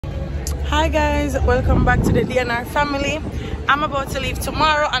Hi guys, welcome back to the DNR family. I'm about to leave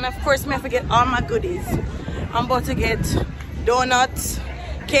tomorrow, and of course me have to get all my goodies. I'm about to get donuts,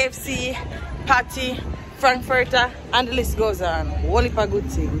 KFC, patty, frankfurter, and the list goes on. Whole heap of good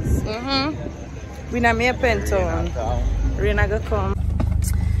things. We na me a penton. Raina go come.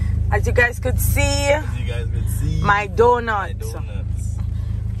 As you guys could see, my donut.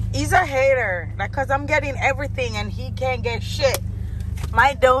 He's a hater, like, cause I'm getting everything and he can't get shit.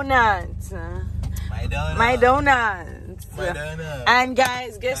 My donuts. My donuts. My donuts. My donuts. And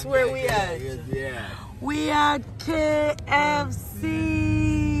guys, guess where we at? We at KFC.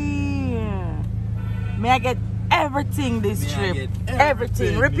 May I get everything this trip?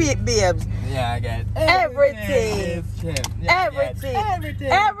 Everything. Repeat, babes. Yeah, I got everything. Everything.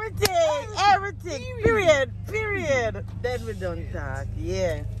 Everything. Period. Then we don't talk.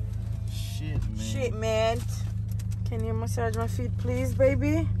 Yeah. Shit, man. Can you massage my feet, please,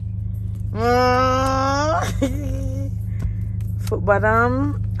 baby? Foot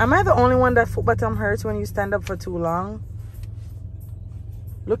bottom. Am I the only one that foot bottom hurts when you stand up for too long?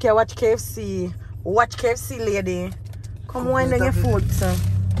 Look here, watch KFC. Watch KFC, lady. Come wind on your foot.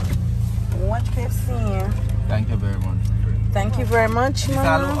 Watch KFC. Thank you very much. Thank you very much,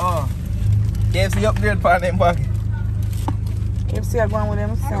 man. KFC upgrade for them pocket. KFC are going with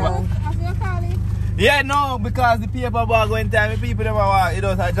them, so. Yeah, no, because the paper bag going time, the people never walk, it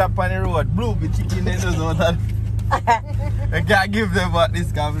does a drop on the road. Blue, the chicken, they just don't have. I can't give them what this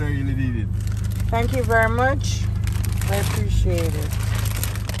company really need it. Thank you very much. I appreciate it.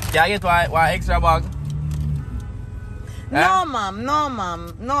 Can I get one extra bag? No,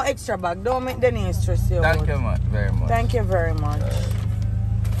 ma'am. No extra bag. Don't make the name stress you out. Thank you very much. Thank you very much.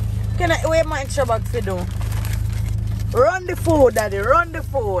 Can I wait my extra bag for do? Run the food, daddy. Run the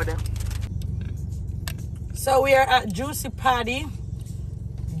food. So we are at Juicy Patty.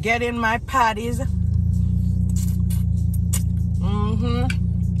 Getting my patties.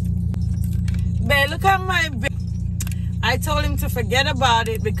 Babe, look at my baby. I told him to forget about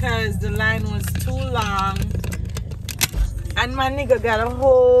it because the line was too long. And my nigga got a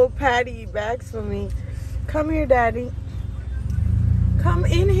whole patty bags for me. Come here, daddy. Come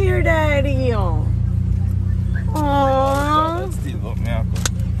in here, daddy. Aww.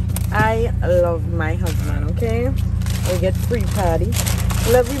 I love my husband, okay? I get free patty.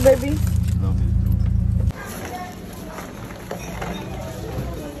 Love you, baby. Love you too.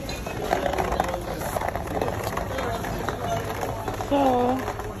 So,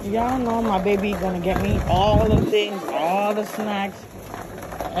 y'all know my baby gonna get me all the things, all the snacks,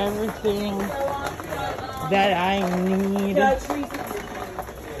 everything that I need.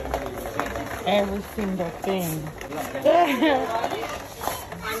 Every single thing.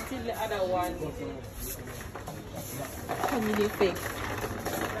 Until the other one family fix.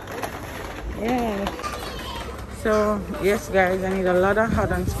 Yeah. So yes guys, I need a lot of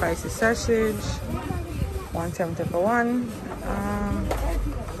hot and spicy sausage. 170 for one.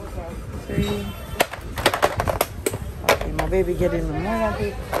 3. Okay, my baby getting the more.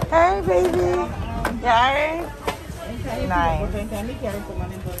 Hey baby. You alright? 9.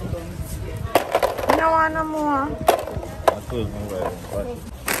 You don't want no more?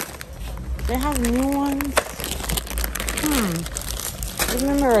 They have new ones. This is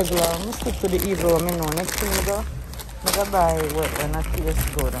my regular. I'm going to stick to the evil one. I know next thing I go. I'm going to buy what and I taste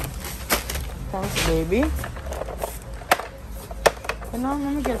good. Thanks, baby. You know,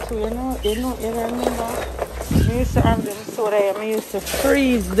 let me get to you. You remember? I used to have them so that I used to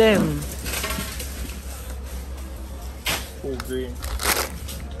freeze them. Full green.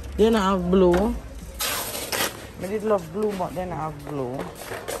 Then I have blue. I did love blue, but then I have blue.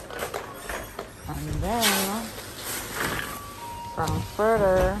 And then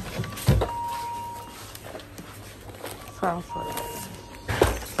Frankfurter. Pum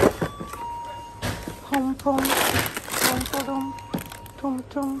pum.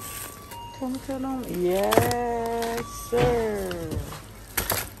 Tum. Yes, sir.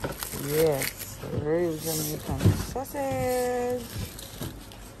 Yes, ribs and sausage.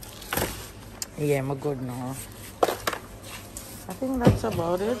 Yeah, I'm good now. I think that's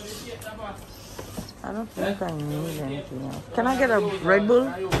about it. I don't think I need anything else. Can I get a Red Bull?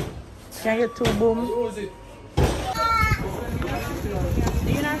 Can I get 2 boom?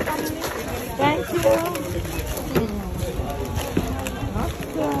 Thank you.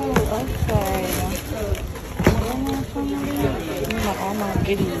 Okay. All my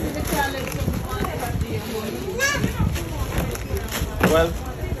goodies. Well.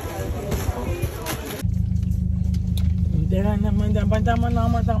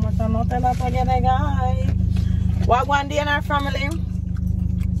 What one day in our family?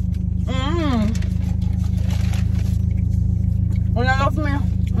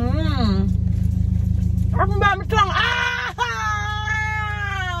 I'm by my tongue. Ah!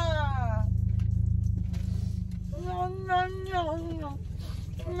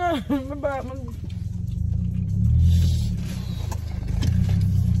 No.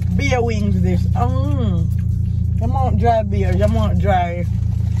 Beer wings this. You want dry beer, you want dry.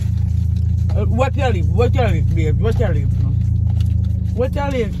 What your lip, babe? What your lip? What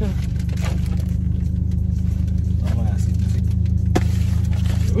your lip?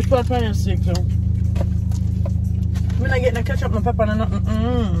 Which part are you sick? I'm not getting a ketchup, no pepper, no nothing.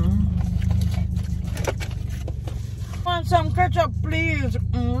 Want some ketchup, please?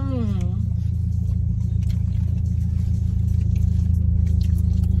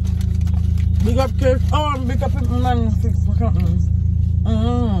 Big up cake. Oh, big up man.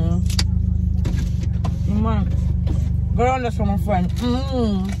 Man. Go on this for my friend.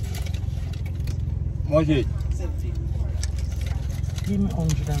 What's it? Give me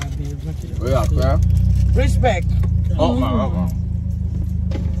 $100, babe. Yeah. Respect. Oh, man.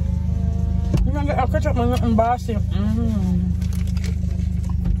 You can get a ketchup and nothing bossy.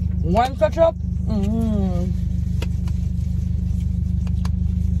 One ketchup?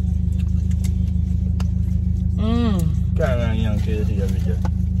 Kind of young kid here, video.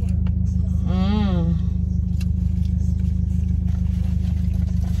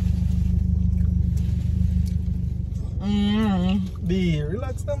 Be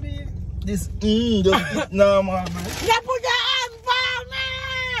relax now, be. This just eat normal, man. You put your hands for me!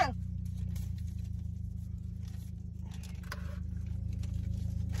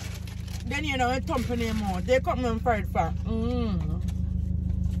 Then you know it's company more. They come and fight for.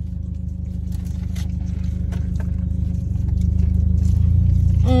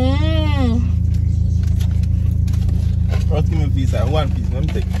 First give me a piece, one piece, let me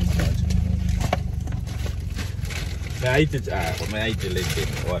take this much. I eat it, but I eat it like this.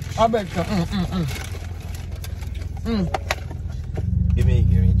 What? I bet you. Give me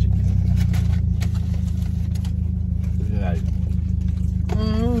chicken.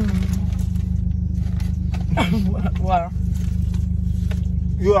 Wow.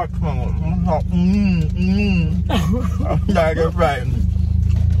 You are coming. Like a friend.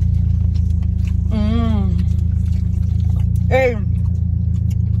 Hey,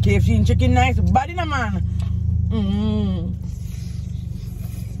 KFC and chicken nice, body na man.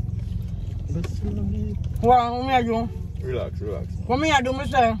 What me I do? Relax. What me I do,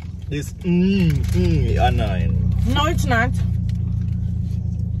 Mister? This annoying. No, it's not.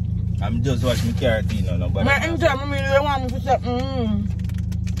 I'm just watching cartoon now. Nobody. My enjoy, mommy, you want me to say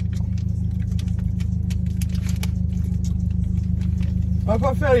I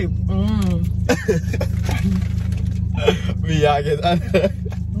prefer it. Me, I get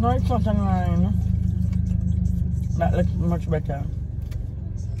No, it's not annoying. That looks much better.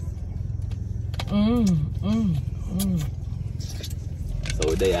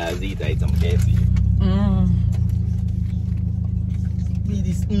 So they are eat item KFC. Be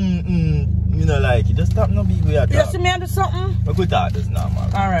this you know like it. Just stop no big way at all. You see me I do something? I could talk this now,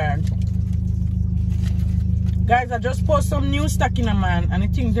 man. Alright. Guys, I just post some new stock in a man and the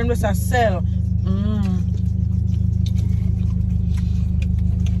things them just a sell.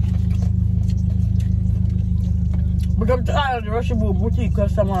 But I'm tired of the Russian boutique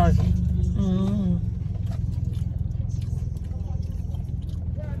customers.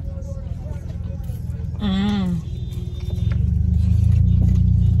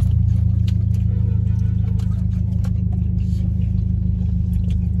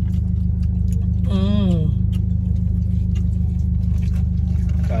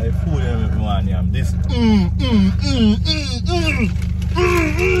 Food everyone, this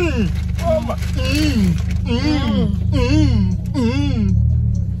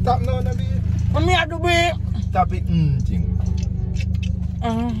Stop now, Nabi. What me I do, babe? Stop it, thing.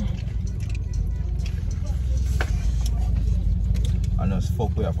 I know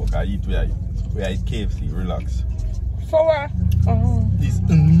fuck where I fuck I eat where I eat KFC, relax. For what? This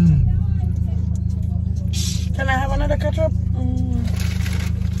Can I have another ketchup?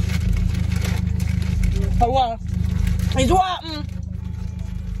 For what? It's what?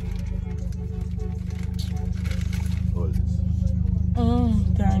 Hold this.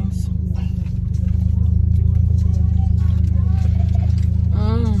 Thanks.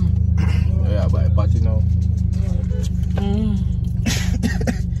 Yeah, buy a patty now.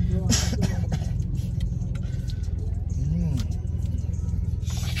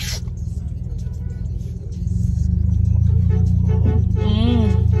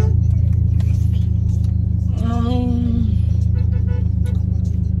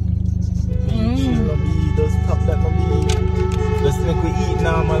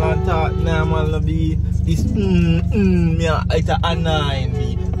 Nah, man, be this me it's annoying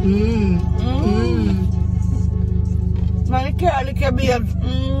me. Man, you can't look at me.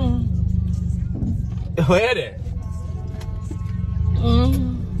 Where there?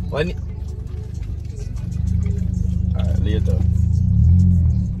 When alright, later.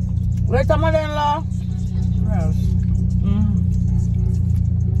 Later, mother-in-law. Yes.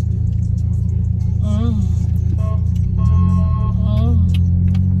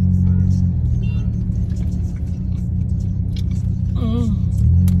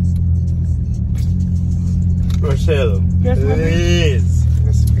 Rochelle, yes, please.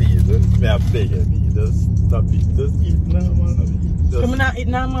 Yes, please. May I beg you, just stop it. Just eat now, man. Just come on, eat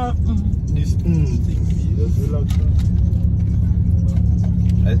now, man. This thing, just relax.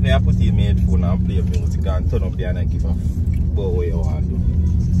 As me, I put in my headphone and play music and turn up there and I give a f about what you want to do.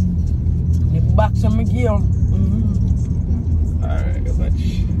 The box on my gear. Alright, go back.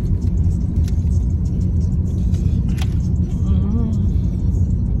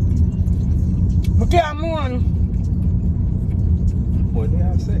 But yeah, moan. When we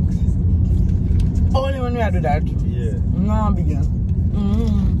have sex? Only when we do that. Yeah. No, begin.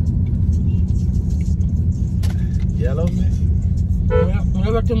 You love me? Yeah, I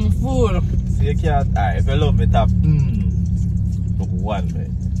got to my food. So you can't, alright, if you love me, tap look one,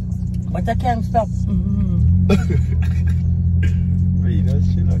 man. But I can't stop. Wait, that's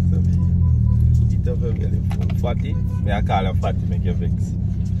she like to me. Eat up your belly full. Fatty? Me I call her fatty, make you vex.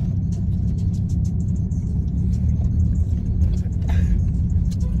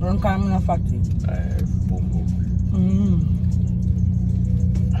 Don't call me no fatty. Alright, boom boom.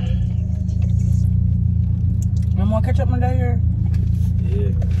 You want ketchup in there?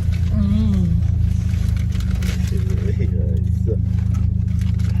 Yeah.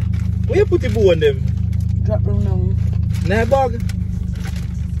 Where you put the bone them? Drop them down. Nah, bag.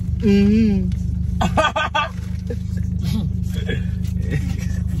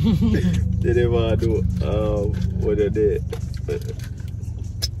 They never do what they did.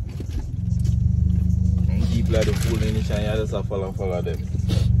 People are the fool in each and you just follow them.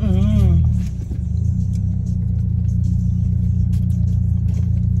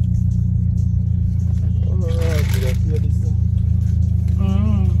 Alright, did I feel this now?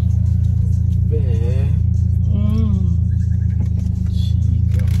 Bear.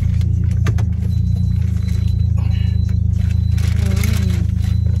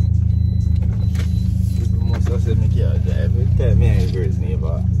 People must have said me can't drive. Every time me and his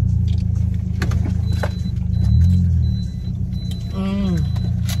neighbor.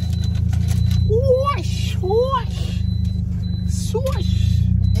 Wash, wash, swish.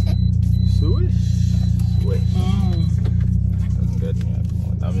 Swish. Swish. That's good.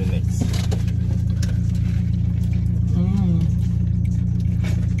 Now me next.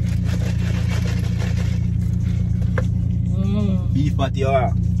 Beef patty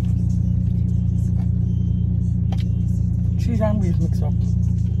or Cheese and beef mix up.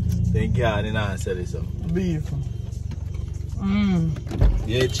 thank you, I didn't answer this up. Beef.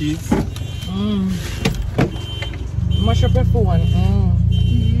 Yeah, cheese. Mash up your phone.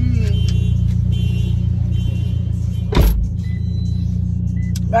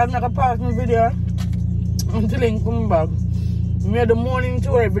 I'm not gonna pause my video until he come back. We made the morning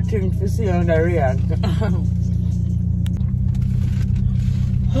tour everything to see how they react.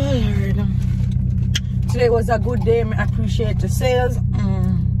 Oh Lord. Today was a good day. I appreciate the sales.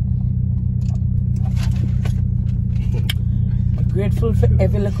 I'm grateful for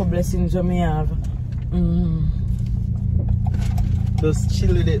every little blessings that we have. Just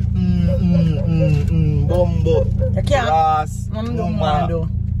chill with it. Bumbo. You can't. Glass. I'm doing one though.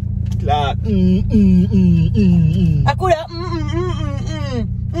 Glass. I could have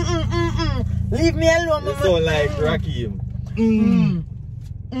leave me alone. You sound like Rakim.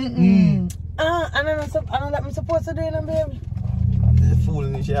 I don't know what I'm supposed to do, you know, babe. The fool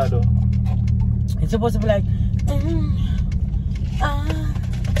in the shadow. It's supposed to be like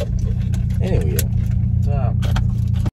Anyway, yeah.